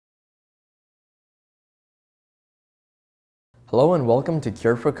Hello and welcome to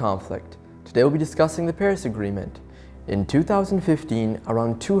Cure for Conflict. Today we'll be discussing the Paris Agreement. In 2015,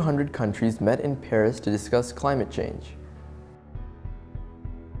 around 200 countries met in Paris to discuss climate change.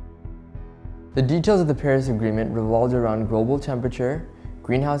 The details of the Paris Agreement revolved around global temperature,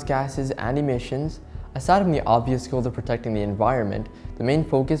 greenhouse gases, and emissions. Aside from the obvious goals of protecting the environment, the main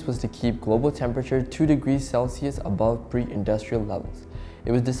focus was to keep global temperature 2 degrees Celsius above pre-industrial levels.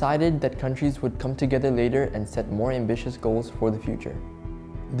 It was decided that countries would come together later and set more ambitious goals for the future.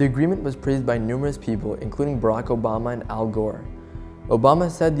 The agreement was praised by numerous people, including Barack Obama and Al Gore. Obama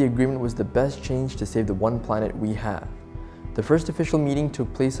said the agreement was the best change to save the one planet we have. The first official meeting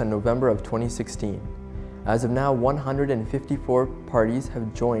took place in November of 2016. As of now, 154 parties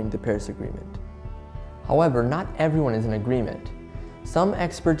have joined the Paris Agreement. However, not everyone is in agreement. Some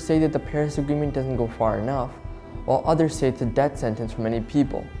experts say that the Paris Agreement doesn't go far enough, while others say it's a death sentence for many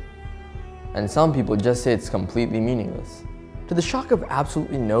people. And some people just say it's completely meaningless. To the shock of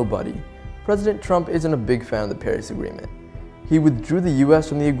absolutely nobody, President Trump isn't a big fan of the Paris Agreement. He withdrew the US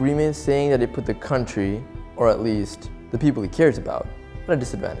from the agreement, saying that it put the country, or at least the people he cares about, at a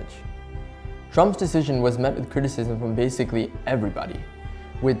disadvantage. Trump's decision was met with criticism from basically everybody,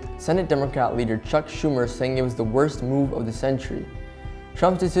 with Senate Democrat leader Chuck Schumer saying it was the worst move of the century.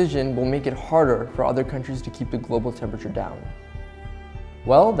 Trump's decision will make it harder for other countries to keep the global temperature down.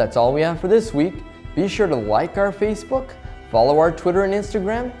 Well, that's all we have for this week. Be sure to like our Facebook, follow our Twitter and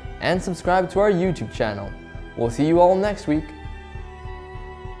Instagram, and subscribe to our YouTube channel. We'll see you all next week.